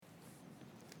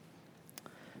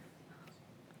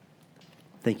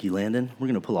Thank you, Landon. We're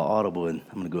going to pull an audible, and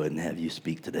I'm going to go ahead and have you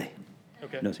speak today.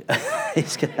 Okay. No,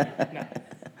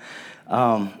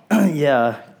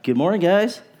 yeah, good morning,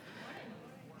 guys.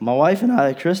 My wife and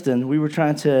I, Kristen, we were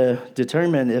trying to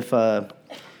determine if a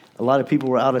lot of people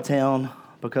were out of town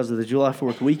because of the July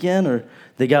 4th weekend, or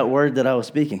they got word that I was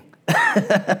speaking.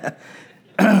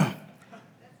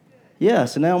 Yeah,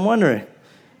 so now I'm wondering.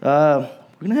 We're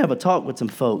going to have a talk with some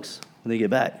folks when they get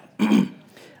back.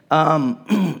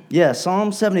 Yeah,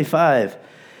 Psalm 75.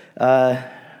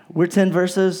 We're 10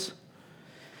 verses.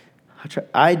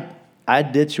 I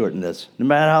did shorten this. No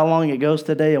matter how long it goes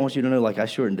today, I want you to know, I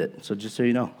shortened it. So just so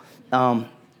you know.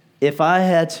 If I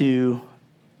had to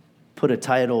put a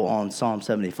title on Psalm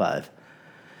 75,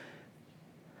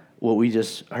 what we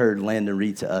just heard Landon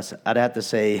read to us, I'd have to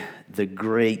say the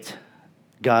great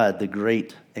God, the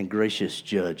great and gracious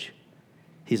judge.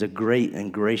 He's a great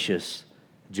and gracious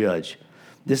judge.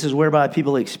 This is whereby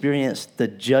people experience the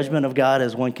judgment of God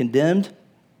as one condemned,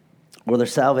 or the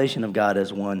salvation of God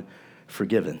as one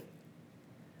forgiven.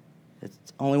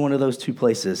 It's only one of those two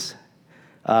places.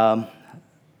 So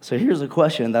here's a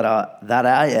question that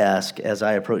I ask as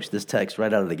I approach this text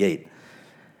right out of the gate.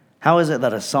 How is it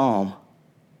that a song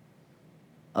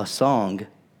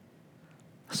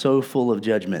so full of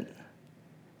judgment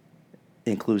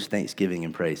includes thanksgiving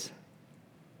and praise?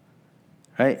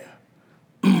 Right?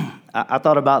 I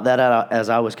thought about that as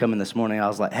I was coming this morning. I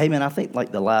was like, hey, man, I think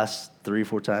the last 3 or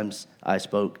 4 times I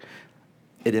spoke,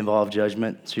 it involved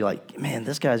judgment. So you're like, man,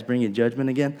 this guy's bringing judgment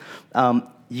again.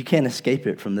 You can't escape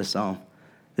it from this psalm.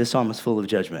 This psalm is full of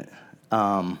judgment,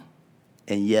 and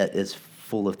yet it's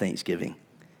full of thanksgiving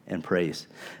and praise.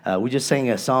 We just sang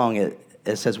a song.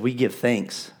 It says, we give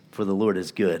thanks for the Lord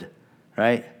is good,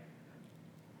 right?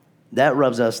 That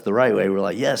rubs us the right way. We're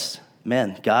like, yes,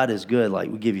 man, God is good.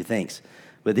 We give you thanks.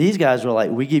 But these guys were like,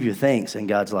 we give you thanks, and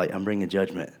God's like, I'm bringing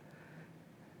judgment.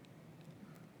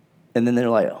 And then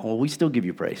they're like, well, we still give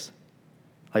you praise.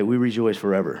 We rejoice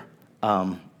forever.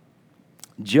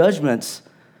 Judgments,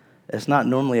 it's not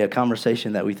normally a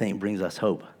conversation that we think brings us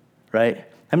hope, right?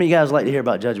 How many of you guys like to hear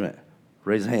about judgment?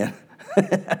 Raise a hand.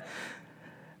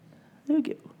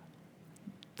 Okay.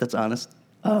 That's honest.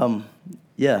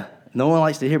 Yeah, no one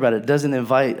likes to hear about it. It doesn't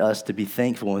invite us to be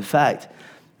thankful. In fact,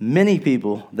 many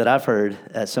people that I've heard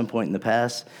at some point in the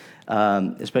past,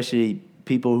 especially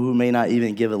people who may not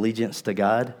even give allegiance to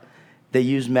God, they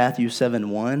use Matthew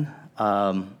 7:1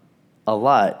 a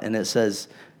lot, and it says,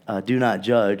 do not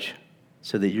judge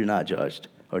so that you're not judged,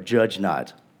 or judge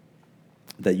not,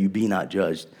 that you be not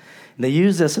judged. And they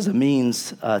use this as a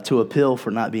means to appeal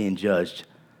for not being judged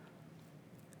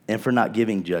and for not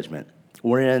giving judgment,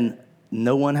 wherein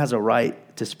no one has a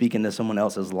right to speak into someone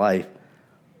else's life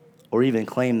or even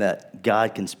claim that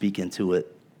God can speak into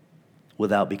it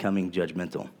without becoming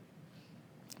judgmental.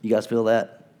 You guys feel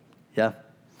that? Yeah?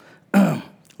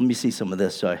 Let me see some of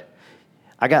this. Sorry.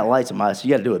 I got lights in my eyes, so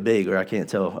you got to do it big or I can't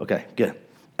tell. Okay, good.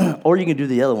 Or you can do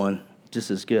the other one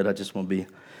just as good. I just won't be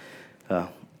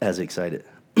as excited.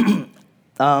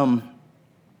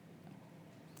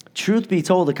 Truth be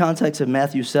told, the context of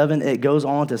Matthew 7, it goes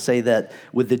on to say that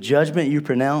with the judgment you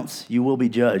pronounce, you will be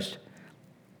judged.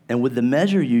 And with the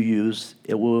measure you use,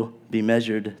 it will be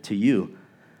measured to you.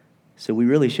 So we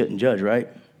really shouldn't judge, right?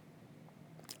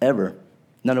 Ever.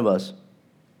 None of us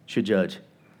should judge.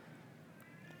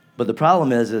 But the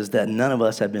problem is that none of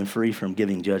us have been free from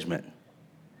giving judgment.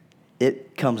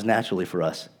 It comes naturally for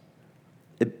us.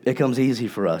 It comes easy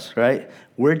for us, right?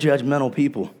 We're judgmental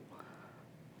people.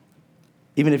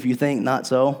 Even if you think not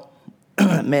so,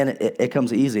 man, it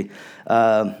comes easy.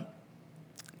 Try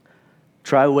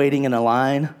waiting in a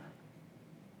line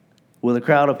with a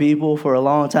crowd of people for a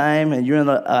long time, and you're in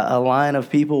a line of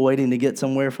people waiting to get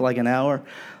somewhere for an hour,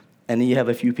 and then you have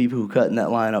a few people who cut in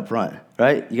that line up front,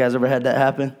 right? You guys ever had that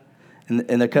happen?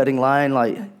 In the cutting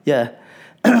line, yeah.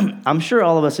 I'm sure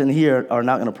all of us in here are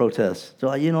not going to protest.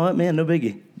 So, you know what, man, no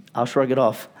biggie. I'll shrug it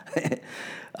off. That's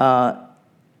not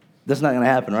going to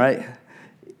happen, right?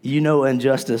 You know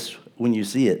injustice when you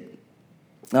see it.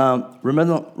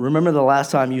 Remember the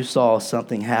last time you saw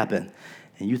something happen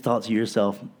and you thought to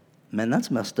yourself, man,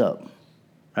 that's messed up,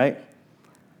 right?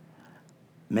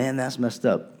 Man, that's messed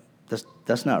up.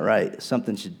 That's not right.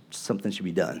 Something should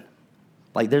be done.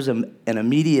 There's an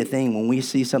immediate thing when we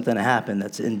see something happen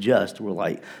that's unjust, we're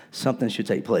like, something should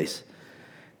take place.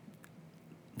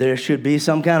 There should be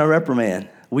some kind of reprimand.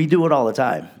 We do it all the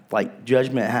time.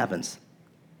 Judgment happens.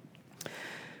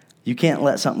 You can't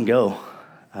let something go.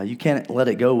 You can't let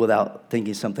it go without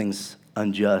thinking something's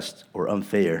unjust or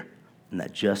unfair and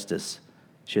that justice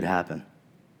should happen.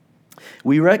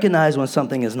 We recognize when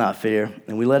something is not fair,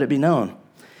 and we let it be known.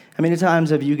 How many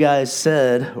times have you guys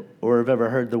said or have ever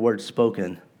heard the word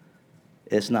spoken,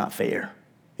 it's not fair?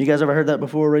 You guys ever heard that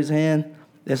before? Raise a hand.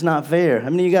 It's not fair. How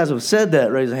many of you guys have said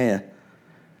that? Raise a hand.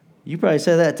 You probably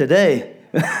said that today.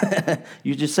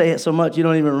 You just say it so much you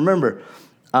don't even remember.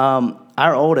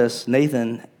 Our oldest,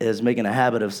 Nathan, is making a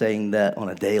habit of saying that on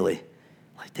a daily.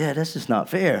 Like, Dad, that's just not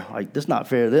fair. Like, that's not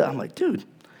fair. I'm like, dude,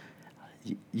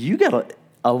 you got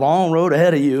a long road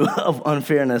ahead of you of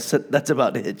unfairness that's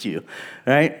about to hit you,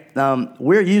 right?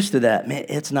 We're used to that. Man,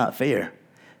 it's not fair.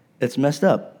 It's messed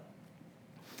up.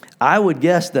 I would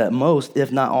guess that most,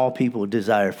 if not all people,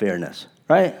 desire fairness,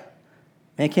 right?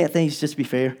 Man, can't things just be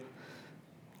fair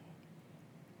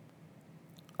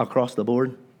across the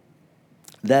board?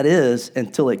 That is,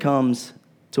 until it comes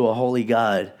to a holy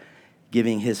God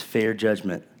giving his fair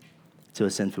judgment to a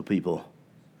sinful people.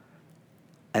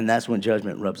 And that's when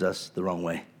judgment rubs us the wrong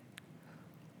way.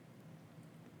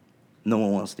 No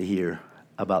one wants to hear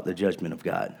about the judgment of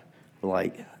God. We're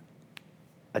like,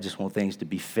 I just want things to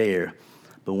be fair.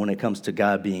 But when it comes to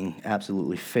God being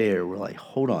absolutely fair, we're like,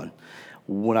 hold on.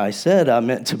 When I said I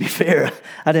meant to be fair,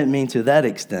 I didn't mean to that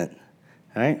extent.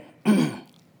 All right?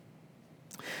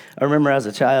 I remember as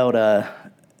a child,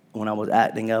 when I was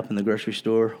acting up in the grocery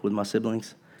store with my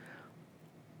siblings,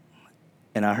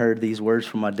 and I heard these words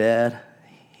from my dad.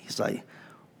 He's like,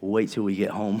 wait till we get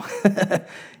home.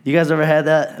 You guys ever had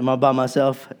that? Am I by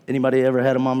myself? Anybody ever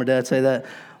had a mom or dad say that?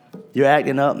 You're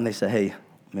acting up, and they say, hey,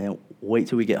 man, wait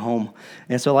till we get home.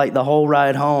 And so, like, the whole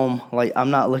ride home, like,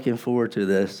 I'm not looking forward to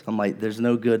this. I'm like, there's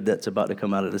no good that's about to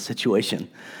come out of the situation.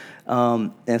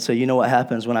 And so you know what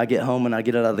happens when I get home and I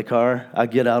get out of the car? I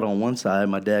get out on one side,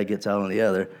 my dad gets out on the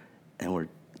other, and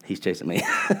he's chasing me.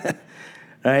 All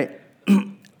right?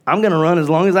 I'm going to run as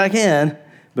long as I can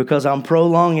because I'm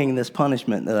prolonging this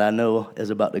punishment that I know is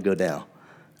about to go down. All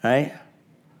right?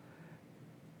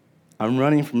 I'm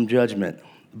running from judgment,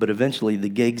 but eventually the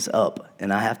gig's up,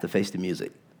 and I have to face the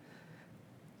music.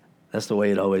 That's the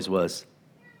way it always was.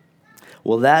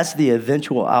 Well, that's the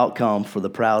eventual outcome for the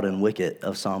proud and wicked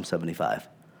of Psalm 75.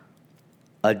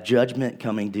 A judgment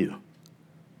coming due.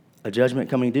 A judgment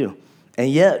coming due.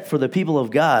 And yet, for the people of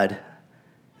God,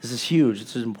 this is huge,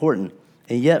 this is important.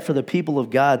 And yet, for the people of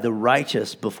God, the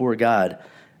righteous before God,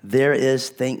 there is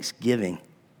thanksgiving.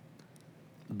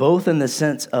 Both in the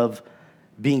sense of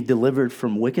being delivered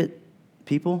from wicked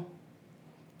people,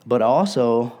 but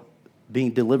also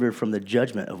being delivered from the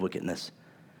judgment of wickedness.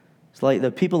 It's like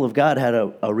the people of God had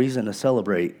a reason to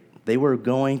celebrate. They were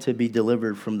going to be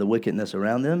delivered from the wickedness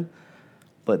around them,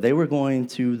 but they were going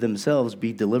to themselves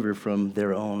be delivered from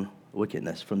their own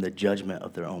wickedness, from the judgment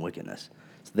of their own wickedness.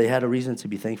 So they had a reason to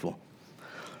be thankful.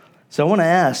 So I want to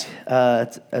ask,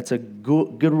 that's a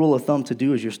good rule of thumb to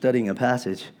do as you're studying a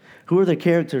passage. Who are the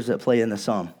characters that play in the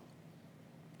psalm?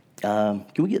 Can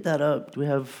we get that up? Do we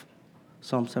have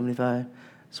Psalm 75?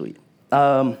 Sweet.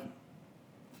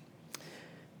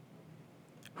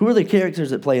 Who are the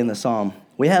characters that play in the psalm?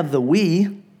 We have the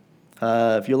we.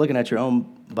 If you're looking at your own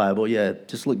Bible,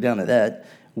 just look down at that.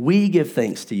 We give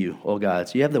thanks to you, O God.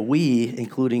 So you have the we,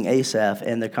 including Asaph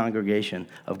and the congregation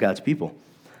of God's people.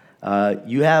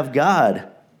 You have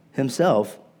God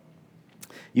himself.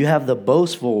 You have the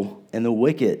boastful and the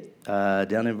wicked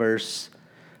down in verse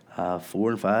 4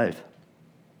 and 5.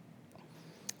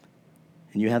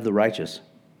 And you have the righteous.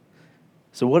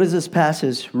 So what does this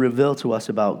passage reveal to us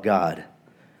about God?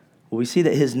 Well, we see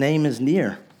that his name is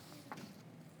near.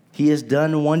 He has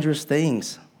done wondrous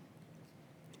things,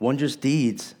 wondrous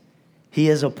deeds. He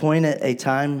has appointed a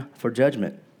time for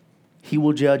judgment. He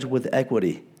will judge with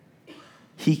equity.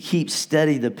 He keeps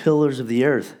steady the pillars of the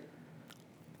earth.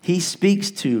 He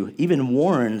speaks to, even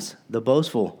warns the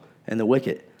boastful and the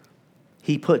wicked.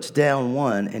 He puts down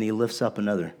one and he lifts up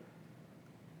another.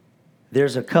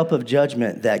 There's a cup of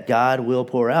judgment that God will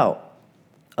pour out,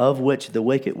 of which the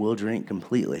wicked will drink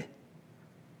completely.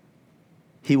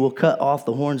 He will cut off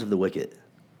the horns of the wicked.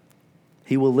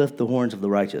 He will lift the horns of the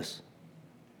righteous.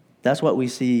 That's what we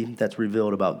see that's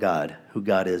revealed about God, who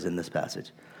God is in this passage.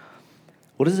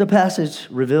 What does the passage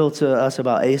reveal to us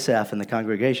about Asaph and the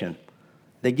congregation?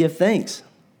 They give thanks.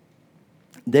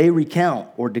 They recount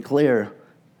or declare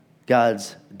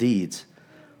God's deeds.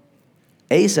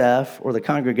 Asaph, or the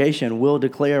congregation, will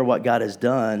declare what God has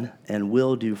done and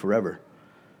will do forever.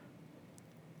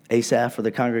 Asaph, or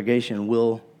the congregation,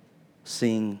 will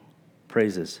sing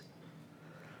praises.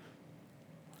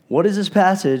 What does this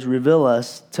passage reveal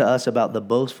to us about the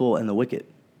boastful and the wicked?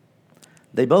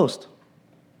 They boast.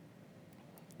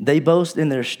 They boast in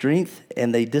their strength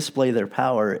and they display their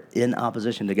power in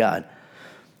opposition to God.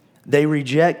 They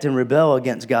reject and rebel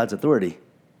against God's authority.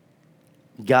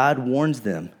 God warns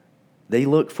them. They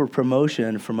look for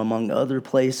promotion from among other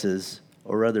places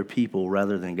or other people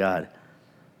rather than God.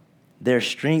 Their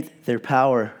strength, their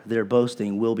power, their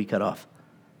boasting will be cut off.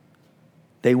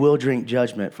 They will drink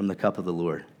judgment from the cup of the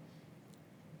Lord.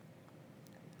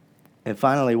 And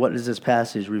finally, what does this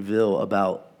passage reveal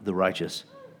about the righteous?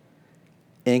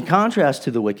 In contrast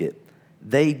to the wicked,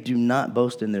 they do not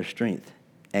boast in their strength,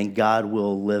 and God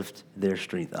will lift their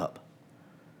strength up.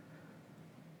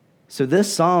 So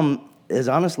this psalm is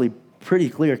honestly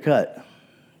pretty clear cut.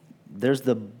 There's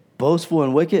the boastful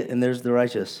and wicked, and there's the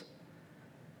righteous.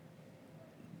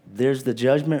 There's the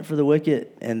judgment for the wicked,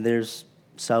 and there's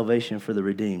salvation for the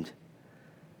redeemed.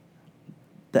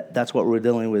 That's what we're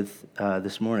dealing with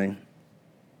this morning.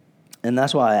 And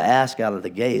that's why I ask out of the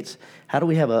gates, how do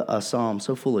we have a psalm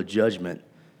so full of judgment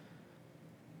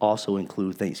also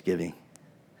include thanksgiving?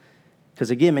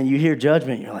 Because again, man, you hear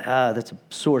judgment, you're like, that's a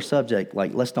sore subject.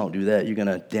 Like, let's don't do that. You're going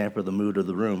to dampen the mood of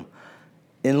the room.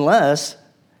 Unless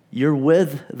you're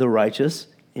with the righteous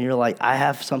and you're like, I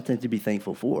have something to be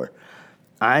thankful for.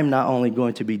 I'm not only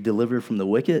going to be delivered from the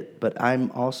wicked, but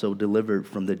I'm also delivered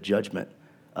from the judgment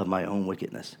of my own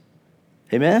wickedness.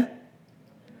 Amen?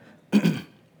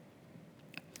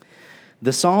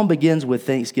 The psalm begins with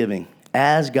thanksgiving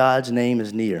as God's name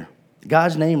is near.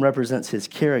 God's name represents his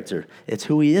character. It's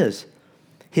who he is.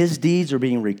 His deeds are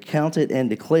being recounted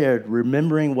and declared,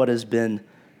 remembering what has been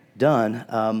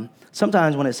done.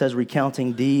 Sometimes when it says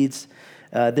recounting deeds,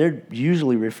 they're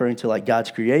usually referring to like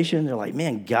God's creation. They're like,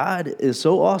 man, God is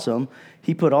so awesome.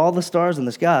 He put all the stars in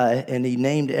the sky and he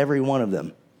named every one of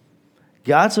them.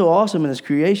 God's so awesome in his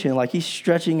creation, like he's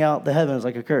stretching out the heavens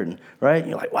like a curtain, right? And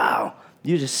you're like, wow.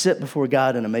 You just sit before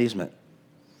God in amazement.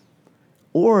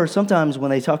 Or sometimes when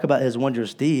they talk about his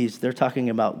wondrous deeds, they're talking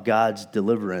about God's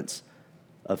deliverance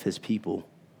of his people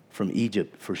from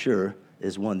Egypt, for sure,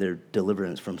 is one, their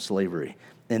deliverance from slavery.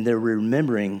 And they're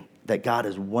remembering that God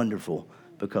is wonderful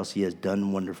because he has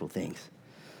done wonderful things.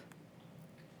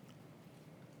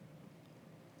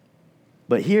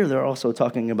 But here they're also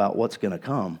talking about what's going to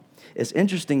come. It's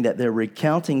interesting that they're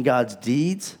recounting God's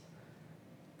deeds,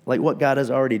 like what God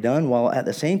has already done, while at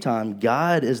the same time,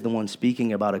 God is the one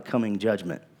speaking about a coming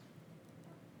judgment.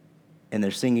 And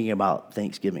they're singing about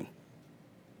thanksgiving.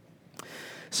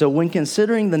 So when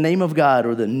considering the name of God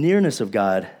or the nearness of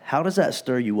God, how does that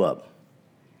stir you up?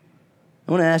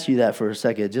 I want to ask you that for a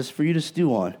second, just for you to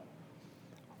stew on.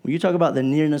 When you talk about the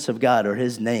nearness of God or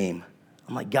his name,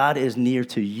 I'm like, God is near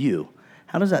to you.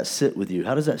 How does that sit with you?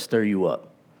 How does that stir you up?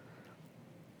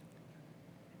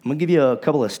 I'm going to give you a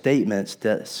couple of statements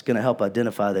that's going to help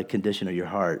identify the condition of your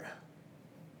heart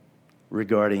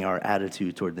regarding our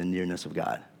attitude toward the nearness of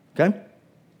God. Okay?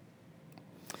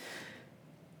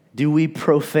 Do we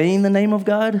profane the name of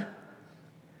God,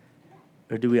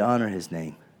 or do we honor his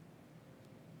name?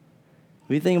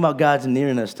 When we think about God's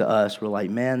nearness to us, we're like,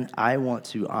 man, I want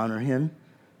to honor him,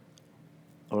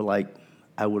 or like,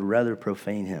 I would rather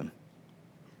profane him.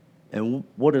 And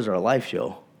what does our life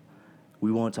show?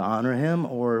 We want to honor him,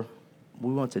 or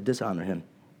we want to dishonor him.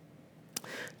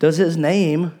 Does his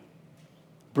name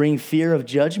bring fear of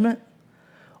judgment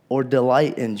or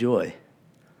delight and joy?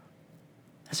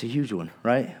 That's a huge one,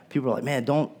 right? People are like, man,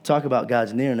 don't talk about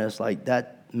God's nearness. Like,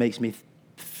 that makes me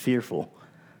fearful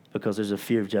because there's a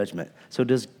fear of judgment. So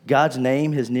does God's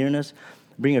name, his nearness,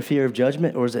 bring a fear of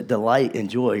judgment, or is it delight and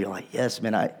joy? You're like, yes,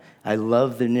 man, I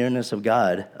love the nearness of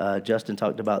God. Justin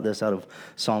talked about this out of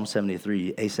Psalm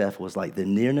 73. Asaph was like, the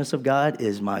nearness of God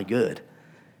is my good.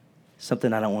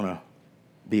 Something I don't want to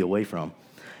be away from.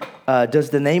 Does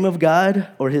the name of God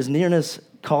or his nearness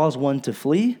cause one to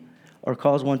flee or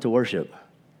cause one to worship?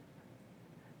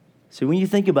 So when you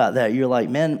think about that, you're like,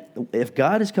 man, if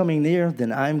God is coming near,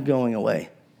 then I'm going away.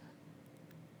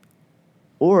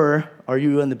 Or are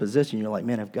you in the position, you're like,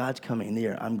 man, if God's coming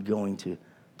near, I'm going to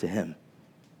him.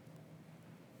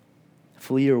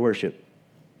 Flee or worship.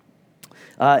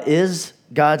 Is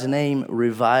God's name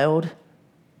reviled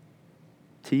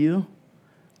to you,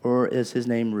 or is his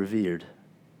name revered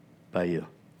by you?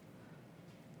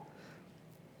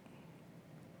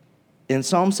 In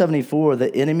Psalm 74,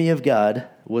 the enemy of God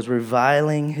was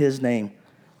reviling his name.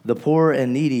 The poor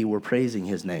and needy were praising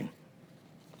his name.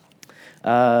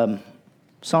 Psalm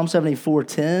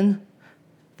 74:10. I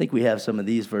think we have some of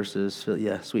these verses.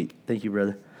 Yeah, sweet. Thank you,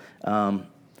 brother.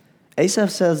 Asaph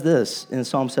says this in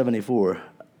Psalm 74.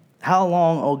 How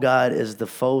long, O God, is the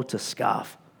foe to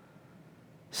scoff?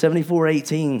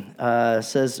 74:18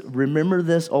 says, remember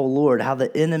this, O Lord, how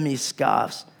the enemy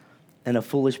scoffs and a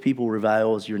foolish people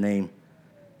reviles your name.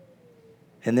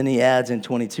 And then he adds in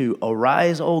 22,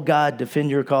 arise, O God, defend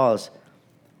your cause.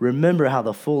 Remember how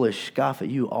the foolish scoff at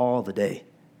you all the day.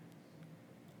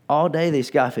 All day they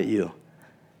scoff at you.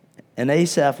 And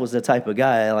Asaph was the type of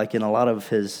guy, like in a lot of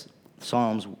his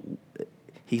Psalms,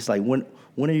 he's like, when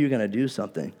are you going to do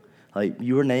something? Like,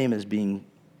 your name is being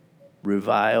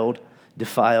reviled,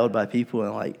 defiled by people,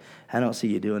 and like, I don't see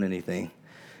you doing anything.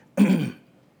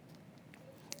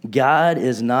 God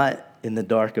is not in the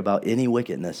dark about any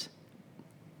wickedness.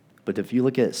 But if you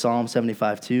look at Psalm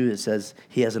 75:2, it says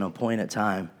he has an appointed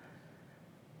time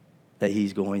that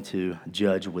he's going to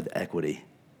judge with equity.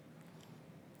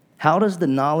 How does the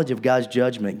knowledge of God's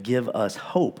judgment give us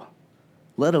hope,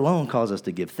 let alone cause us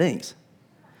to give thanks?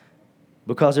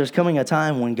 Because there's coming a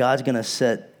time when God's going to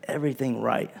set everything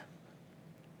right.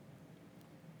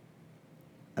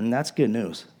 And that's good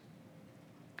news,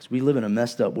 because we live in a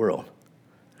messed up world,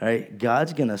 right?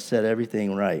 God's going to set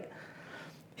everything right.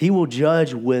 He will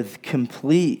judge with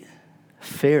complete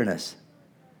fairness.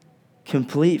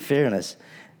 Complete fairness.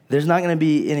 There's not going to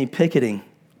be any picketing,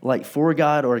 like for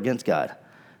God or against God.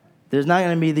 There's not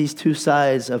going to be these two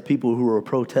sides of people who are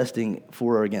protesting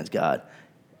for or against God.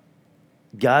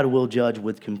 God will judge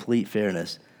with complete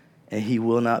fairness, and he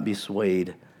will not be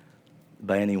swayed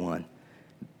by anyone.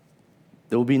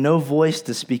 There will be no voice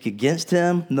to speak against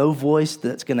him, no voice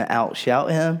that's going to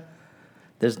outshout him.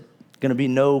 There's going to be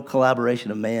no collaboration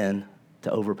of man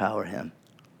to overpower him.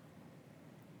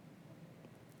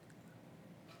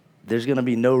 There's going to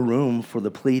be no room for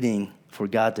the pleading for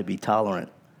God to be tolerant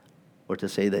or to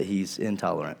say that he's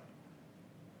intolerant.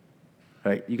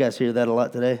 Right? You guys hear that a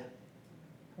lot today?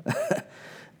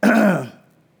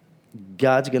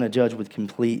 God's going to judge with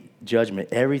complete judgment.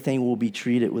 Everything will be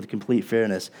treated with complete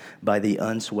fairness by the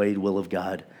unswayed will of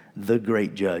God, the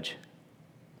great judge.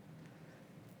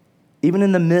 Even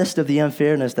in the midst of the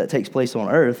unfairness that takes place on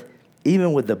earth,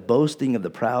 even with the boasting of the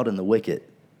proud and the wicked,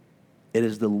 it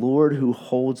is the Lord who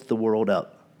holds the world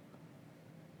up.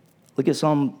 Look at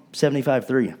Psalm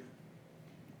 75:3.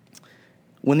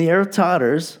 When the earth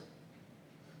totters,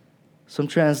 some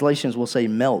translations will say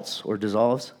melts or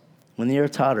dissolves. When the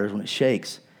earth totters, when it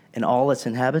shakes, and all its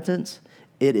inhabitants,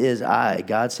 it is I.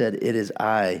 God said, it is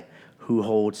I who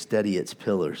hold steady its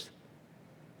pillars.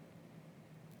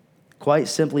 Quite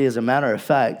simply, as a matter of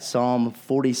fact, Psalm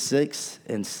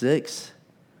 46:6.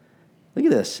 Look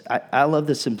at this. I love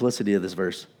the simplicity of this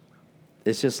verse.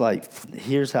 It's just like,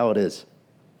 here's how it is.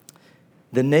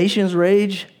 The nations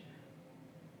rage,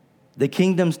 the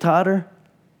kingdoms totter,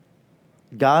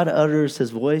 God utters his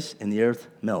voice, and the earth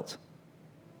melts.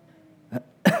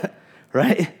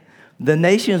 Right? The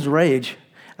nations rage.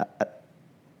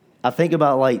 I think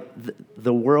about like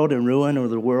the world in ruin or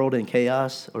the world in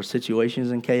chaos or situations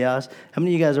in chaos. How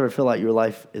many of you guys ever feel like your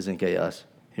life is in chaos?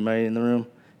 Anybody in the room?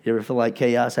 You ever feel like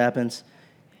chaos happens?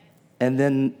 And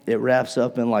then it wraps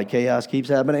up and like chaos keeps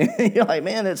happening? You're like,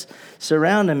 man, it's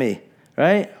surrounding me,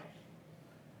 right?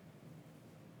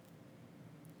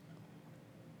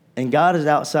 And God is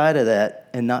outside of that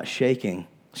and not shaken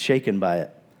by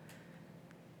it.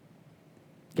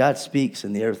 God speaks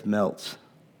and the earth melts.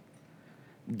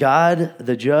 God,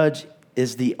 the judge,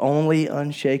 is the only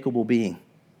unshakable being.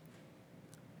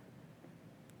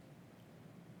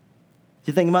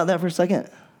 You think about that for a second?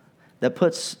 That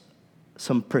puts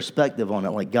some perspective on it.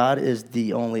 Like, God is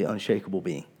the only unshakable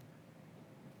being.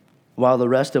 While the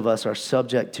rest of us are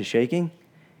subject to shaking,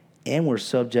 and we're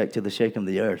subject to the shaking of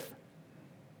the earth.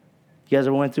 You guys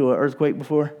ever went through an earthquake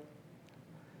before?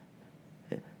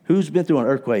 Who's been through an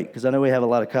earthquake? Because I know we have a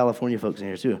lot of California folks in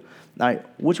here too. All right,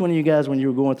 which one of you guys, when you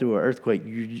were going through an earthquake,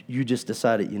 you just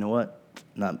decided, you know what?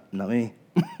 Not me.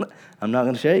 I'm not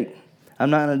going to shake. I'm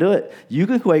not going to do it. You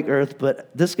can quake earth,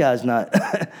 but this guy's not.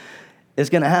 It's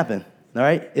going to happen. All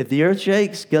right? If the earth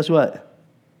shakes, guess what?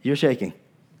 You're shaking.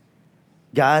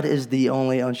 God is the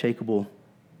only unshakable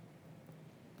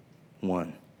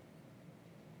one.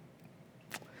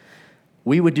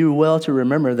 We would do well to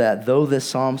remember that though this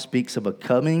psalm speaks of a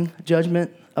coming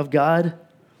judgment of God,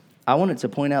 I wanted to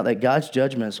point out that God's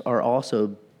judgments are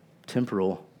also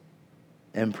temporal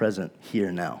and present here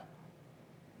and now.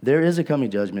 There is a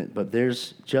coming judgment, but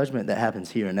there's judgment that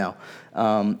happens here and now.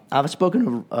 I've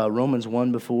spoken of Romans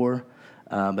 1 before,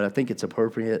 but I think it's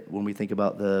appropriate when we think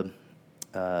about the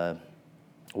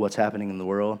what's happening in the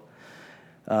world.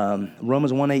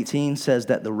 Romans 1:18 says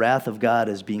that the wrath of God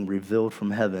is being revealed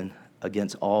from heaven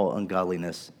against all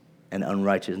ungodliness and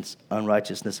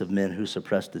unrighteousness of men who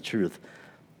suppress the truth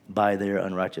by their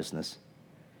unrighteousness.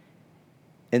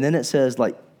 And then it says,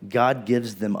 like, God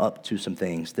gives them up to some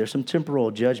things. There's some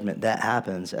temporal judgment that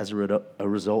happens as a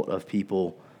result of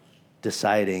people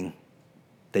deciding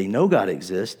they know God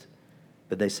exists,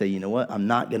 but they say, you know what, I'm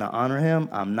not going to honor him.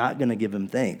 I'm not going to give him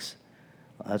thanks.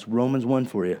 That's Romans 1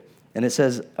 for you. And it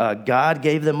says, God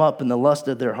gave them up in the lust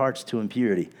of their hearts to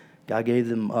impurity. God gave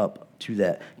them up to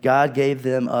that. God gave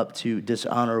them up to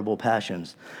dishonorable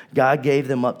passions. God gave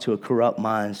them up to a corrupt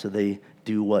mind so they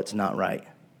do what's not right.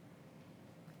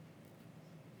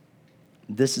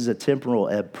 This is a temporal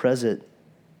and present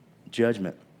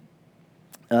judgment.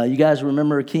 You guys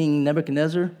remember King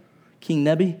Nebuchadnezzar? King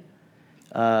Nebi?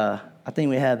 I think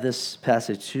we have this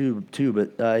passage too,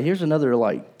 but here's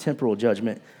another temporal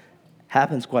judgment.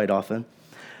 Happens quite often.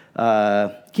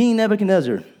 King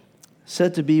Nebuchadnezzar,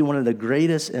 said to be one of the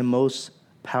greatest and most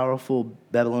powerful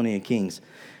Babylonian kings.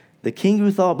 The king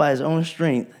who thought by his own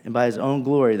strength and by his own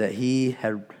glory that he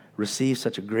had received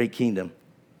such a great kingdom,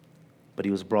 but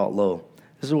he was brought low.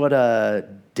 This is what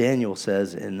Daniel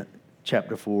says in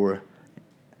chapter 4.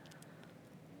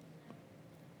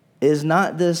 Is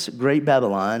not this great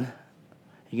Babylon?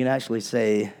 You can actually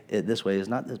say it this way: is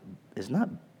not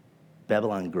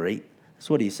Babylon great? That's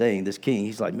what he's saying. This king,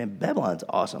 he's like, man, Babylon's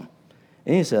awesome.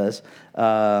 And he says,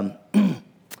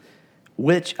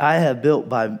 which I have built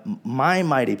by my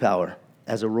mighty power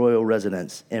as a royal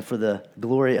residence and for the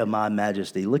glory of my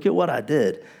majesty. Look at what I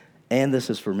did, and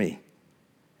this is for me,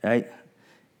 right?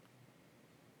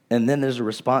 And then there's a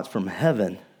response from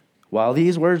heaven. While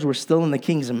these words were still in the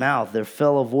king's mouth, there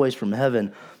fell a voice from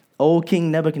heaven, O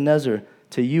King Nebuchadnezzar,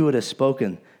 to you it is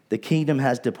spoken. The kingdom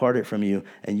has departed from you,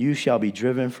 and you shall be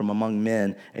driven from among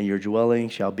men, and your dwelling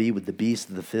shall be with the beasts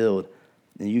of the field,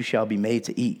 and you shall be made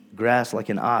to eat grass like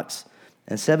an ox.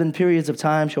 And 7 periods of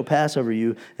time shall pass over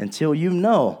you until you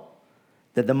know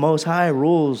that the Most High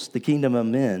rules the kingdom of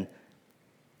men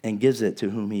and gives it to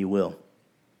whom he will.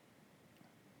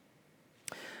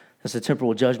 That's a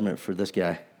temporal judgment for this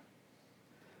guy.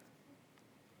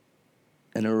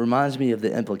 And it reminds me of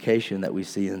the implication that we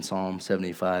see in Psalm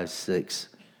 75:6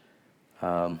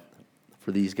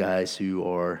 for these guys who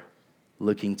are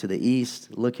looking to the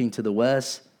east, looking to the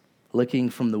west, looking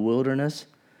from the wilderness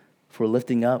for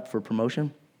lifting up, for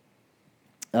promotion.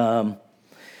 The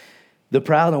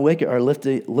proud and wicked are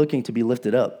looking to be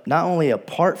lifted up, not only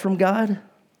apart from God,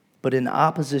 but in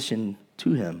opposition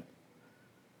to him,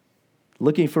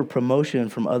 looking for promotion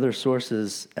from other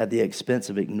sources at the expense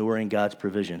of ignoring God's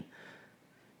provision.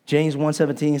 James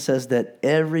 1:17 says that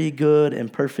every good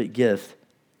and perfect gift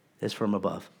is from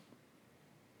above,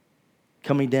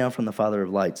 coming down from the Father of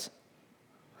lights.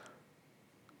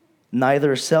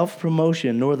 Neither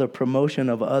self-promotion nor the promotion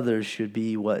of others should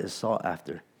be what is sought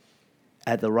after.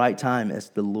 At the right time, it's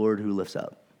the Lord who lifts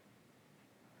up.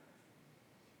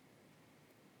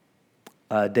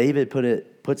 David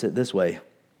puts it this way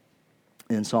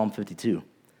in Psalm 52.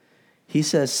 He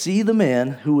says, see the man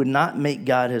who would not make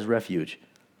God his refuge,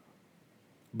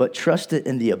 but trusted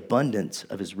in the abundance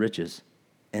of his riches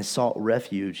and sought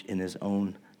refuge in his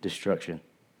own destruction.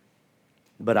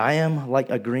 But I am like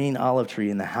a green olive tree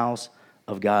in the house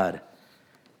of God.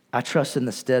 I trust in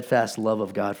the steadfast love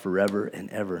of God forever and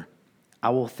ever. I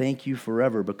will thank you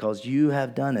forever because you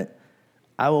have done it.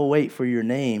 I will wait for your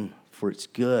name, for it's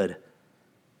good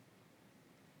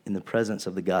in the presence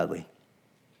of the godly.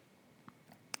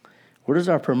 Where does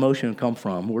our promotion come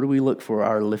from? Where do we look for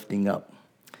our lifting up?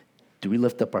 Do we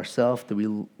lift up ourselves? Do we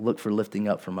look for lifting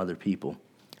up from other people?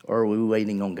 Or are we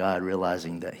waiting on God,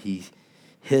 realizing that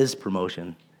his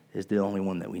promotion is the only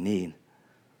one that we need?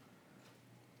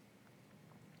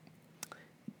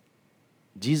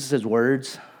 Jesus'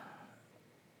 words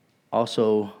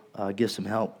also give some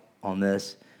help on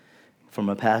this from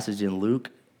a passage in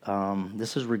Luke.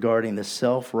 This is regarding the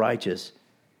self-righteous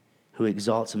who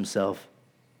exalts himself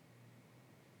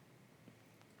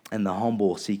and the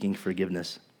humble seeking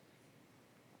forgiveness.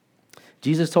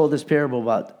 Jesus told this parable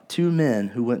about 2 men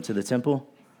who went to the temple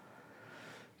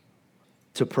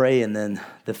to pray, and then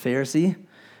the Pharisee,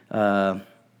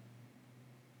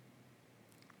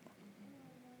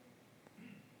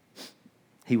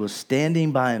 he was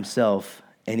standing by himself,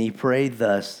 and he prayed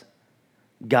thus,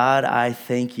 God, I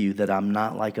thank you that I'm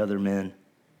not like other men,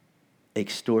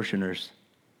 extortioners,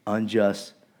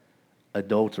 unjust,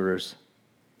 adulterers,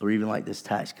 or even like this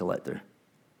tax collector.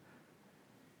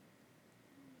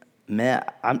 Man,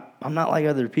 I'm not like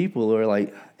other people, or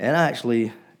like, and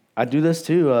I do this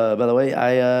too. By the way,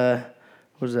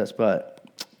 where's that spot?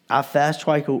 I fast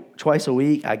twice a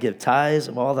week. I give tithes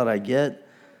of all that I get.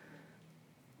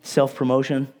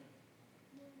 Self-promotion.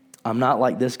 I'm not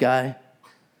like this guy.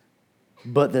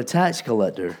 But the tax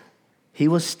collector, he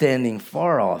was standing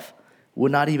far off,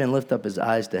 would not even lift up his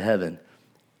eyes to heaven,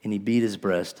 and he beat his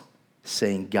breast,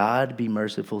 saying, God, be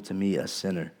merciful to me, a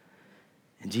sinner.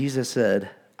 And Jesus said,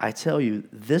 I tell you,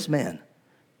 this man,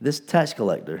 this tax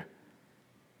collector,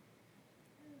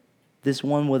 this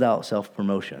one without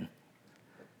self-promotion,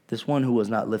 This one who was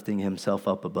not lifting himself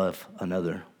up above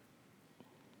another.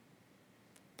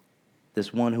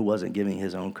 This one who wasn't giving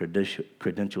his own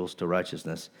credentials to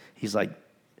righteousness. He's like,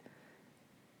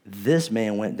 this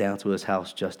man went down to his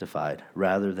house justified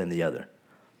rather than the other.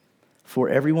 For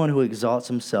everyone who exalts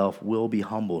himself will be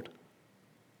humbled,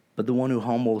 but the one who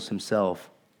humbles himself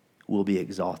will be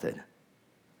exalted.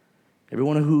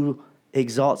 Everyone who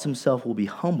exalts himself will be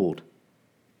humbled,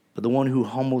 but the one who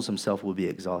humbles himself will be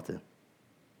exalted.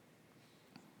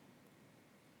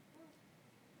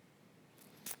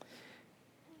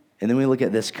 And then we look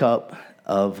at this cup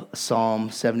of Psalm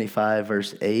 75,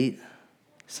 verse 8. It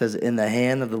says, in the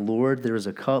hand of the Lord there is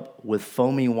a cup with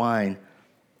foaming wine,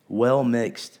 well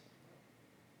mixed,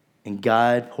 and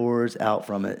God pours out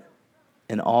from it,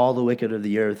 and all the wicked of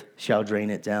the earth shall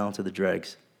drain it down to the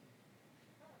dregs.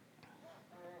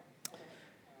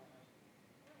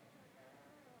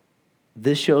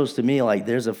 This shows to me like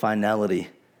there's a finality.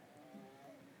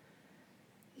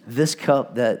 This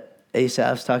cup that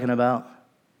Asaph's talking about,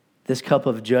 this cup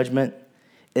of judgment,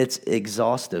 it's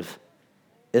exhaustive.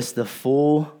 It's the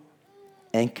full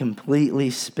and completely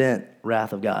spent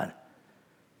wrath of God.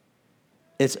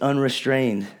 It's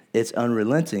unrestrained. It's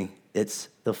unrelenting. It's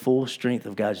the full strength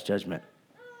of God's judgment.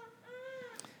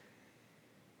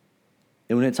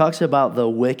 And when it talks about the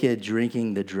wicked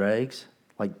drinking the dregs,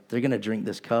 like they're going to drink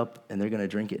this cup and they're going to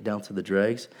drink it down to the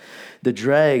dregs. The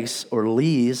dregs or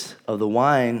lees of the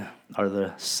wine are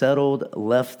the settled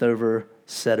leftover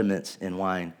sediments in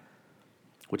wine,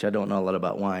 which I don't know a lot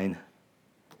about wine.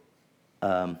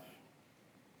 I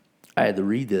had to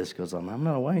read this because I'm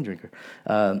not a wine drinker.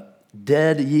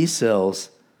 Dead yeast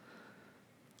cells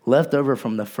left over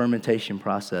from the fermentation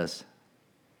process.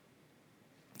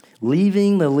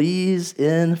 Leaving the lees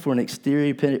in for an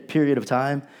exterior period of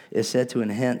time is said to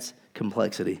enhance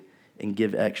complexity and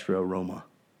give extra aroma.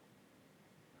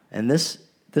 And this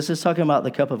is talking about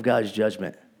the cup of God's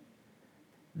judgment.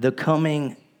 The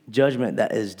coming judgment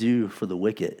that is due for the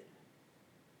wicked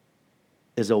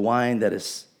is a wine that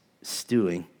is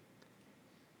stewing.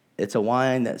 It's a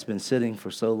wine that's been sitting for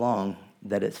so long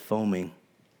that it's foaming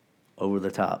over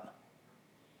the top.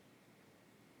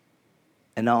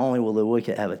 And not only will the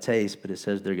wicked have a taste, but it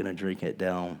says they're going to drink it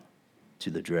down to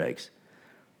the dregs.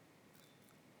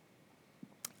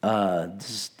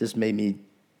 This made me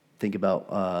think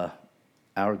about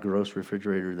our gross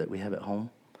refrigerator that we have at home.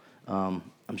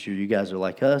 I'm sure you guys are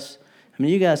like us. I mean,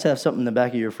 you guys have something in the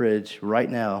back of your fridge right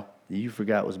now that you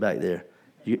forgot was back there.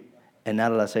 And now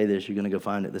that I say this, you're going to go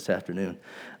find it this afternoon.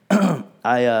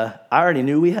 I already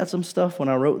knew we had some stuff when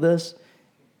I wrote this.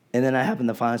 And then I happened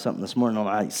to find something this morning. I'm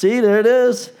like, see, there it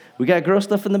is. We got gross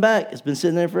stuff in the back. It's been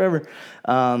sitting there forever.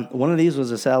 One of these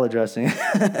was a salad dressing.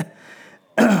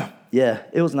 Yeah,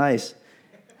 it was nice.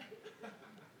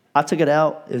 I took it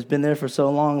out. It's been there for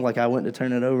so long, like I went to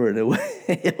turn it over, and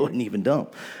it wouldn't even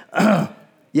dump.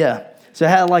 Yeah, so it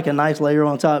had like a nice layer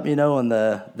on top, and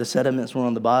the sediments were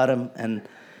on the bottom. And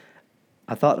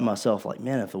I thought to myself, like,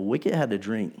 man, if a wicked had to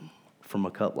drink from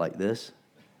a cup like this,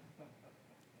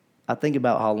 I think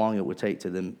about how long it would take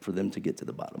for them to get to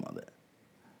the bottom of it.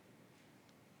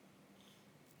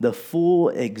 The full,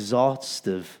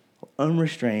 exhaustive,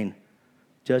 unrestrained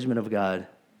judgment of God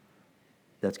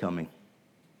that's coming.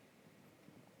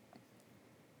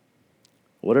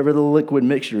 Whatever the liquid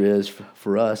mixture is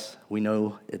for us, we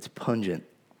know it's pungent.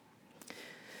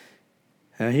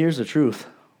 And here's the truth.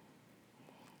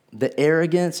 The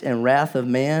arrogance and wrath of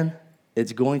man,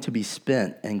 it's going to be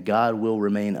spent, and God will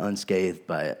remain unscathed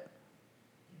by it.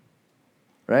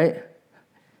 Right?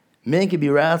 Men can be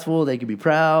wrathful, they can be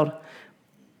proud.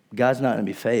 God's not going to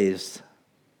be fazed.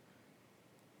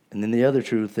 And then the other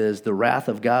truth is the wrath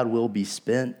of God will be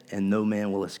spent, and no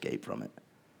man will escape from it.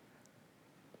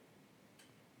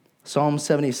 Psalm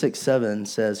 76:7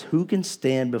 says, who can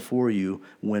stand before you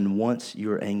when once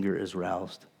your anger is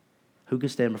roused? Who can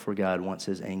stand before God once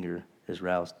his anger is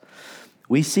roused?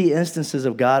 We see instances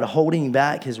of God holding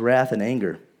back his wrath and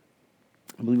anger.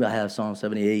 I believe I have Psalm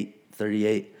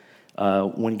 78:38.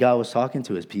 When God was talking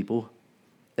to his people,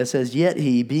 it says, yet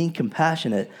he, being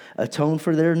compassionate, atoned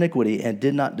for their iniquity and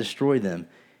did not destroy them.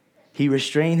 He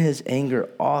restrained his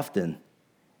anger often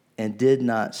and did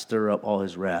not stir up all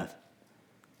his wrath.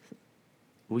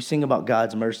 We sing about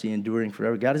God's mercy enduring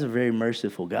forever. God is a very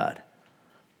merciful God.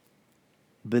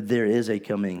 But there is a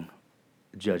coming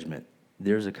judgment.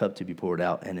 There's a cup to be poured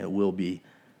out, and it will be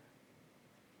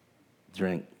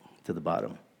drank to the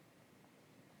bottom.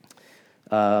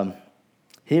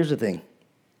 Here's the thing.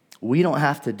 We don't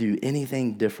have to do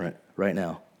anything different right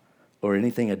now or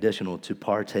anything additional to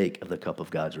partake of the cup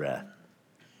of God's wrath.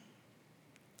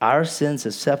 Our sins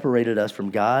have separated us from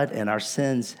God, and our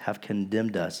sins have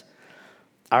condemned us.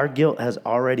 Our guilt has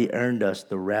already earned us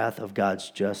the wrath of God's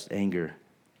just anger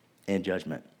and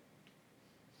judgment.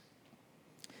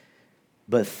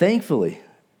 But thankfully,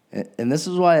 and this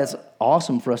is why it's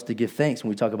awesome for us to give thanks when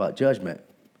we talk about judgment.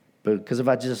 Because if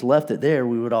I just left it there,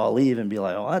 we would all leave and be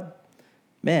like,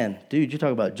 man, dude, you're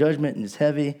talking about judgment and it's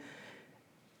heavy.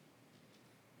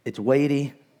 It's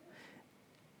weighty.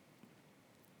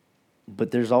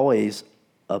 But there's always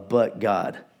a but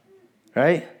God,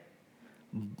 right?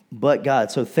 But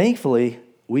God. So thankfully,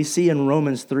 we see in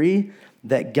Romans 3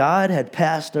 that God had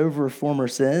passed over former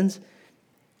sins,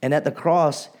 and at the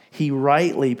cross, he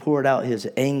rightly poured out his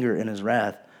anger and his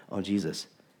wrath on Jesus.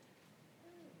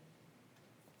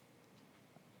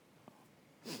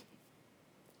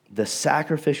 The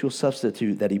sacrificial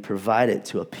substitute that he provided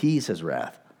to appease his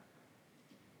wrath.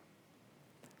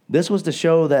 This was to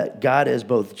show that God is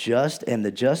both just and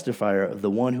the justifier of the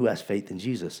one who has faith in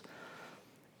Jesus.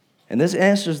 And this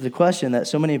answers the question that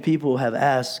so many people have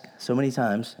asked so many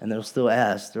times, and they'll still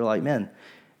ask. They're like, man,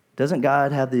 doesn't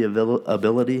God have the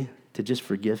ability to just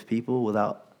forgive people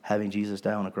without having Jesus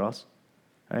die on a cross?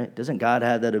 Right? Doesn't God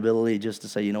have that ability just to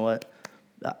say, you know what,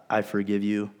 I forgive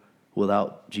you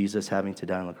without Jesus having to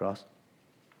die on the cross?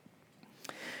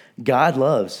 God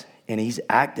loves, and he's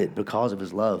acted because of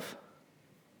his love.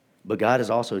 But God is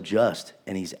also just,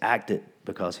 and he's acted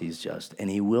because he's just,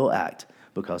 and he will act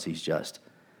because he's just.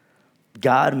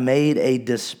 God made a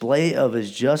display of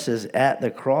his justice at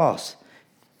the cross,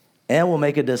 and will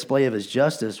make a display of his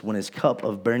justice when his cup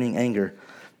of burning anger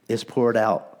is poured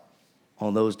out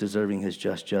on those deserving his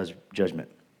just judgment.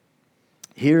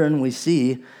 Herein we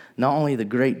see not only the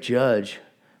great judge,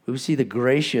 but we see the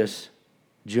gracious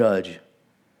judge.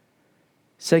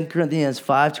 2 Corinthians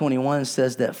 5:21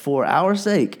 says that for our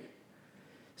sake.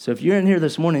 So if you're in here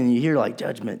this morning and you hear like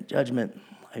judgment,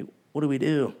 like what do we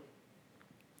do?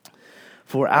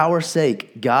 For our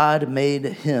sake, God made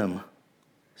him,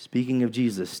 speaking of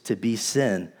Jesus, to be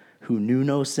sin, who knew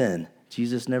no sin.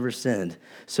 Jesus never sinned,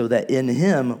 so that in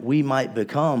him we might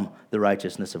become the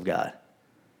righteousness of God.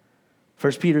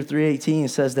 1 Peter 3:18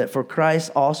 says that for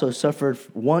Christ also suffered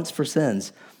once for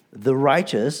sins, the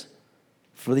righteous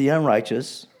for the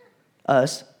unrighteous,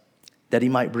 us, that he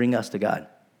might bring us to God.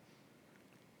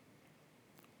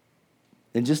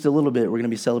 In just a little bit, we're going to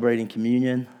be celebrating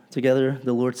communion together,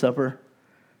 the Lord's Supper.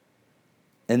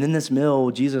 And in this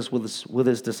meal, Jesus with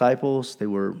his disciples, they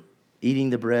were eating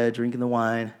the bread, drinking the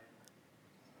wine.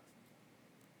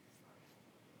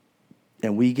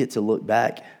 And we get to look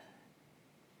back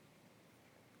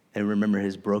and remember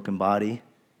his broken body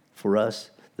for us,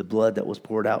 the blood that was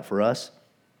poured out for us.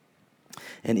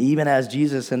 And even as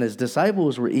Jesus and his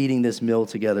disciples were eating this meal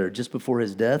together just before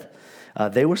his death,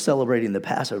 they were celebrating the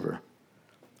Passover,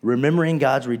 remembering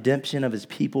God's redemption of his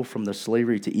people from the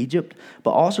slavery to Egypt, but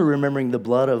also remembering the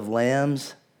blood of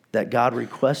lambs that God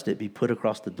requested be put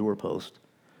across the doorpost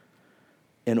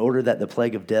in order that the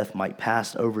plague of death might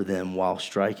pass over them while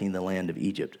striking the land of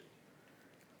Egypt.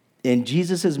 In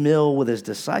Jesus' meal with his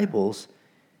disciples,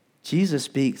 Jesus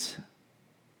speaks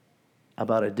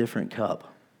about a different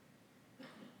cup,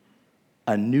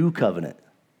 a new covenant,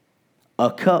 a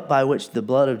cup by which the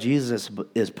blood of Jesus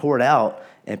is poured out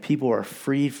and people are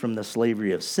freed from the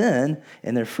slavery of sin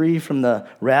and they're free from the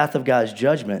wrath of God's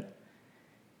judgment,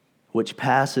 which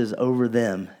passes over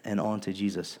them and on to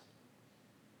Jesus.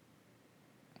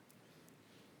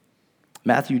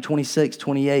 Matthew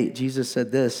 26:28, Jesus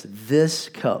said this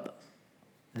cup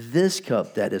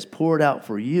that is poured out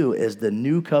for you is the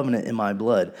new covenant in my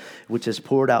blood, which is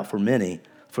poured out for many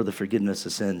for the forgiveness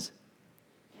of sins.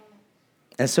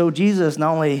 And so Jesus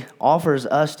not only offers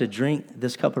us to drink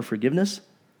this cup of forgiveness,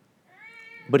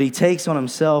 but he takes on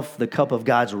himself the cup of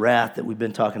God's wrath that we've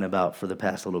been talking about for the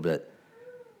past little bit,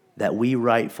 that we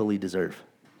rightfully deserve.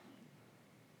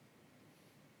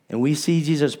 And we see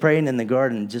Jesus praying in the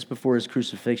garden just before his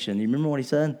crucifixion. You remember what he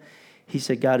said? He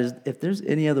said, God, if there's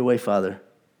any other way, Father,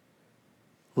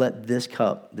 let this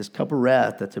cup of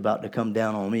wrath that's about to come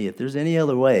down on me, if there's any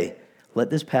other way, let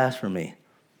this pass from me.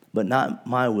 But not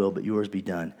my will, but yours be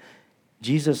done.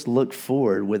 Jesus looked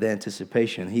forward with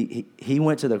anticipation. He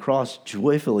went to the cross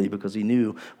joyfully because he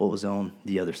knew what was on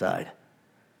the other side.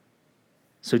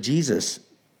 So Jesus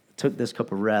took this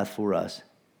cup of wrath for us.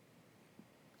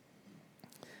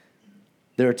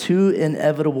 There are two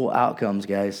inevitable outcomes,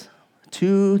 guys.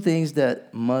 Two things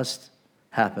that must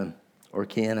happen or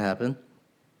can happen.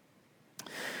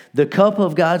 The cup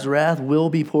of God's wrath will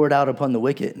be poured out upon the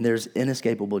wicked, and there's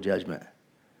inescapable judgment.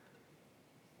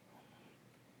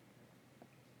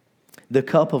 The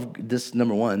cup of, this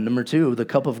number one. Number two, the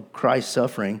cup of Christ's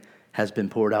suffering has been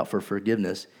poured out for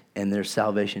forgiveness, and there's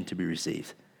salvation to be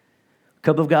received.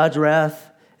 Cup of God's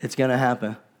wrath, it's going to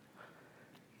happen.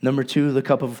 Number two, the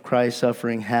cup of Christ's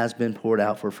suffering has been poured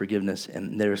out for forgiveness,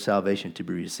 and there is salvation to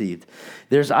be received.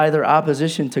 There's either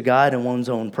opposition to God in one's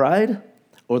own pride,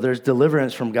 or there's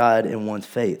deliverance from God in one's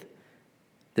faith.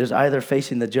 There's either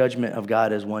facing the judgment of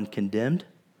God as one condemned,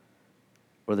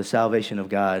 or the salvation of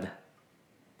God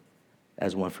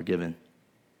as one forgiven.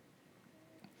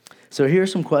 So here are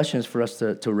some questions for us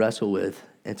to wrestle with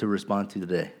and to respond to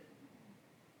today.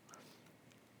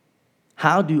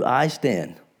 How do I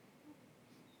stand?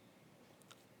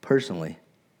 Personally,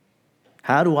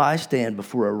 how do I stand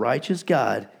before a righteous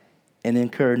God and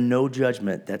incur no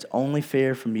judgment that's only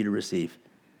fair for me to receive?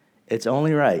 It's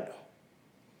only right.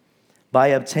 By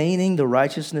obtaining the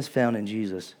righteousness found in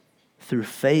Jesus through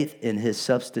faith in his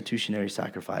substitutionary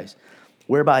sacrifice,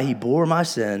 whereby he bore my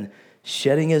sin,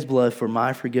 shedding his blood for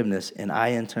my forgiveness, and I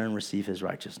in turn receive his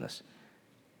righteousness.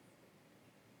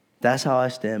 That's how I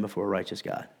stand before a righteous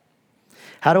God.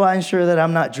 How do I ensure that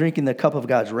I'm not drinking the cup of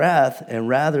God's wrath, and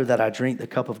rather that I drink the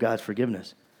cup of God's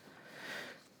forgiveness?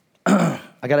 I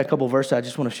got a couple verses I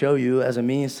just want to show you as a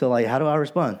means to, how do I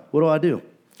respond? What do I do?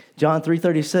 John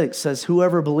 3:36 says,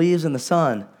 whoever believes in the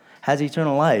Son has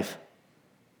eternal life.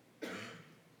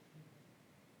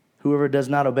 Whoever does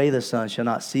not obey the Son shall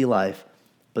not see life,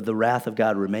 but the wrath of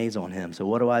God remains on him. So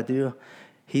what do?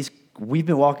 We've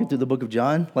been walking through the book of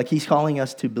John, he's calling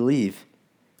us to believe.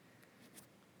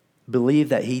 Believe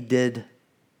that he did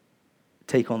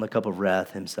take on the cup of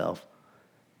wrath himself,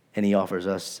 and he offers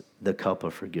us the cup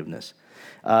of forgiveness.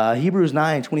 Hebrews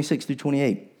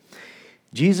 9:26-28.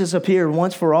 Jesus appeared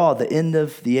once for all at the end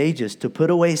of the ages to put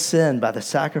away sin by the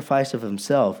sacrifice of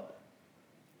himself.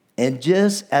 And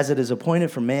just as it is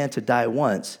appointed for man to die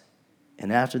once,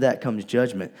 and after that comes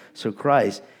judgment, so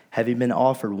Christ, having been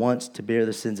offered once to bear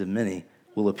the sins of many,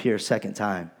 will appear a second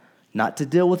time, not to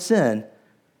deal with sin,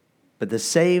 but to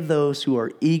save those who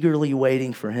are eagerly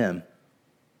waiting for him.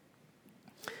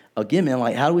 Again,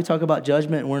 man, how do we talk about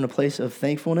judgment and we're in a place of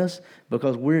thankfulness?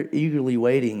 Because we're eagerly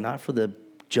waiting, not for the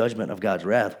judgment of God's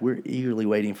wrath. We're eagerly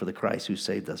waiting for the Christ who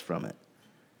saved us from it.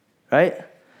 Right?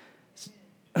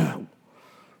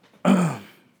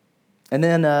 And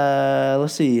then,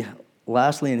 let's see,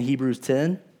 lastly in Hebrews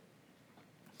 10,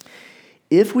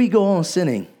 if we go on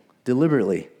sinning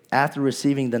deliberately after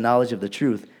receiving the knowledge of the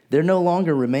truth, there no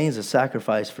longer remains a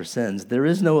sacrifice for sins. There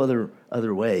is no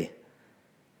other way,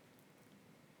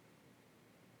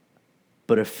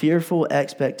 but a fearful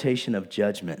expectation of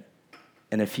judgment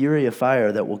and a fury of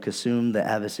fire that will consume the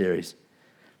adversaries.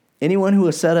 Anyone who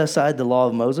has set aside the law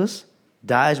of Moses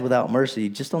dies without mercy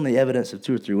just on the evidence of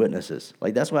 2 or 3 witnesses.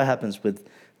 That's what happens with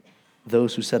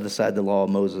those who set aside the law of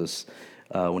Moses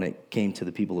when it came to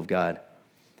the people of God.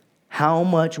 How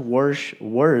much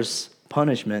worse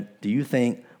punishment do you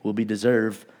think will be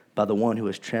deserved by the one who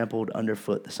has trampled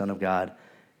underfoot the Son of God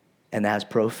and has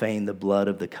profaned the blood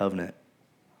of the covenant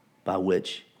by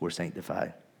which we're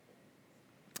sanctified?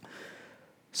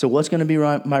 So what's going to be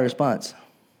my response?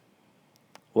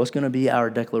 What's going to be our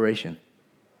declaration?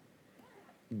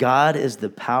 God is the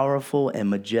powerful and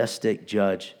majestic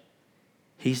judge.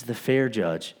 He's the fair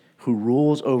judge who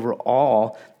rules over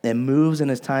all and moves in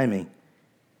his timing,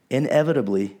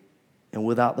 inevitably and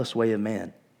without the sway of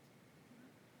man.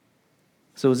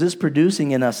 So is this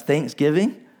producing in us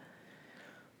thanksgiving?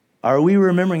 Are we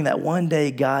remembering that one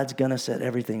day God's going to set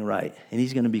everything right and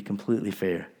he's going to be completely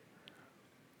fair?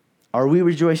 Are we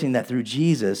rejoicing that through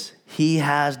Jesus, he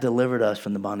has delivered us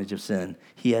from the bondage of sin?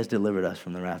 He has delivered us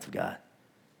from the wrath of God.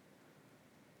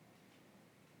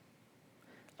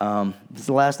 This is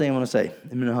the last thing I want to say.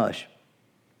 I'm in a hush.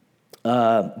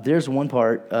 There's one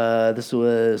part. This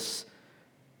was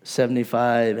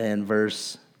 75 and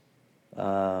verse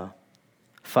 5.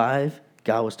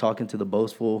 God was talking to the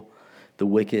boastful, the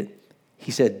wicked.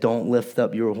 He said, don't lift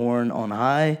up your horn on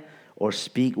high or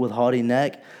speak with haughty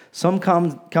neck. Some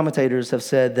commentators have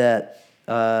said that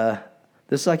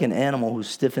this is like an animal who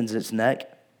stiffens its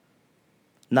neck,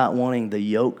 not wanting the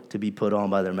yoke to be put on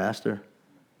by their master.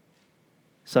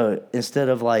 So instead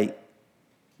of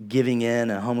giving in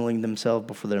and humbling themselves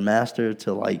before their master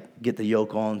to get the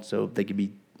yoke on so they could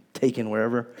be taken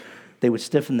wherever, they would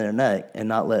stiffen their neck and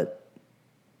not let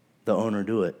the owner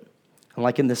do it.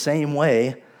 And in the same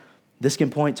way, this can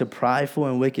point to prideful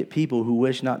and wicked people who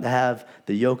wish not to have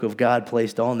the yoke of God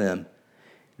placed on them.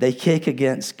 They kick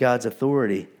against God's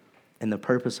authority and the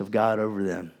purpose of God over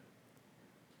them.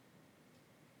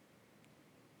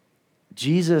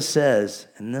 Jesus says,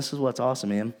 and this is what's awesome,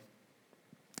 man.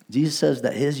 Jesus says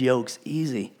that his yoke's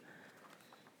easy.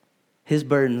 His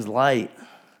burden's light,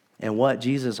 and what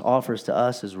Jesus offers to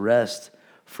us is rest,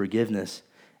 forgiveness,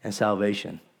 and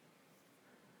salvation.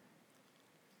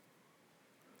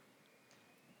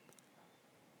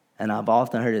 And I've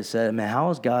often heard it said, man,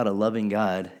 how is God a loving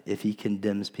God if he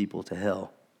condemns people to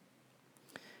hell?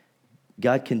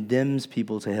 God condemns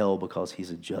people to hell because he's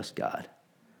a just God.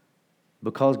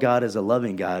 Because God is a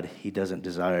loving God, he doesn't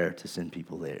desire to send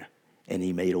people there. And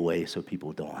he made a way so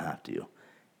people don't have to.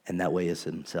 And that way is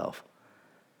himself.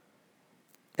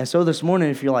 And so this morning,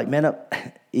 if you're like, man,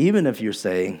 even if you're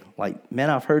saying, like,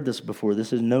 man, I've heard this before,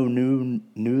 this is no new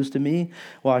news to me,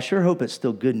 well, I sure hope it's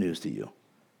still good news to you.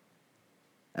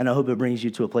 And I hope it brings you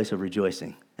to a place of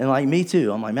rejoicing. And like me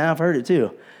too, I'm like, man, I've heard it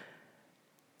too.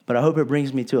 But I hope it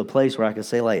brings me to a place where I can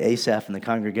say like Asaph in the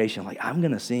congregation, like, I'm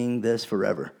going to sing this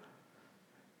forever.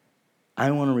 I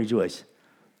want to rejoice.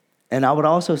 And I would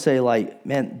also say like,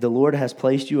 man, the Lord has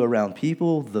placed you around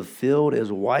people. The field is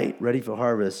white, ready for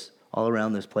harvest all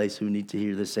around this place who need to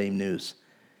hear the same news.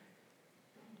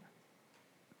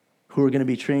 Who are going to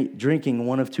be drinking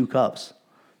one of two cups.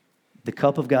 The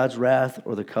cup of God's wrath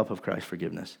or the cup of Christ's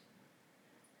forgiveness.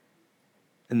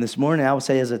 And this morning, I would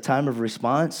say as a time of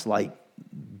response, like,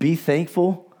 be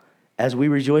thankful as we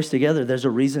rejoice together. There's a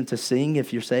reason to sing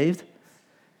if you're saved.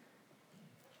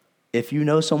 If you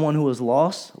know someone who is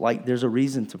lost, like, there's a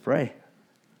reason to pray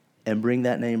and bring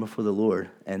that name before the Lord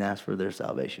and ask for their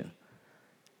salvation.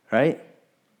 Right?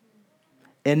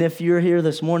 And if you're here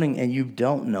this morning and you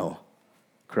don't know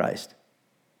Christ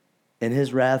and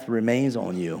his wrath remains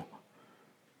on you,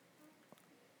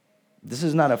 this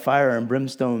is not a fire and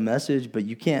brimstone message, but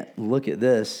you can't look at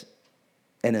this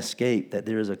and escape that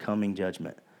there is a coming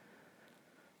judgment.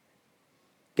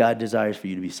 God desires for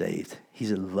you to be saved.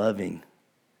 He's a loving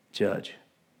judge.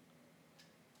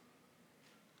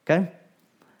 Okay?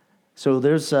 So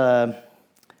there's,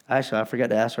 actually, I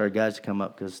forgot to ask our guys to come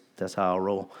up because that's how I'll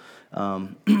roll.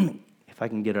 If I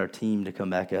can get our team to come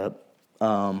back up.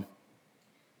 And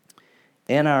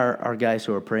our guys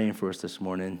who are praying for us this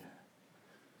morning.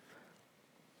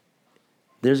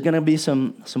 There's going to be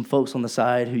some folks on the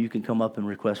side who you can come up and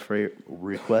request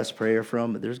prayer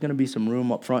from. But there's going to be some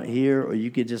room up front here, or you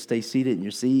could just stay seated in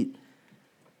your seat.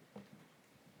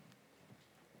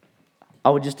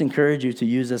 I would just encourage you to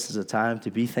use this as a time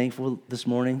to be thankful this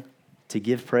morning, to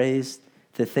give praise,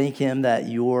 to thank him that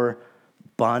your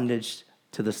bondage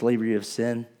to the slavery of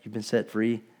sin, you've been set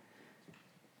free.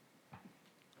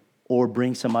 Or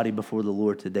bring somebody before the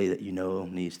Lord today that you know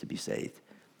needs to be saved.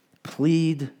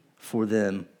 Plead for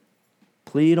them.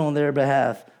 Plead on their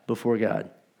behalf before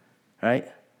God.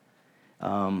 Right?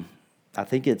 I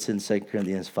think it's in 2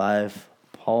 Corinthians 5.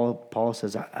 Paul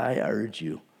says, I urge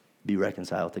you, be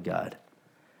reconciled to God.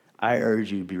 I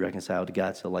urge you to be reconciled to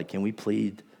God. So, like, can we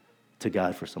plead to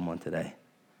God for someone today?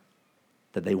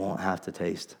 That they won't have to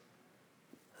taste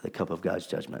the cup of God's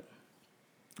judgment.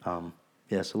 So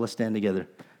let's stand together.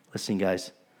 Let's sing,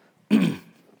 guys. I'll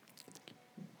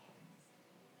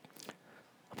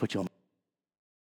put you on.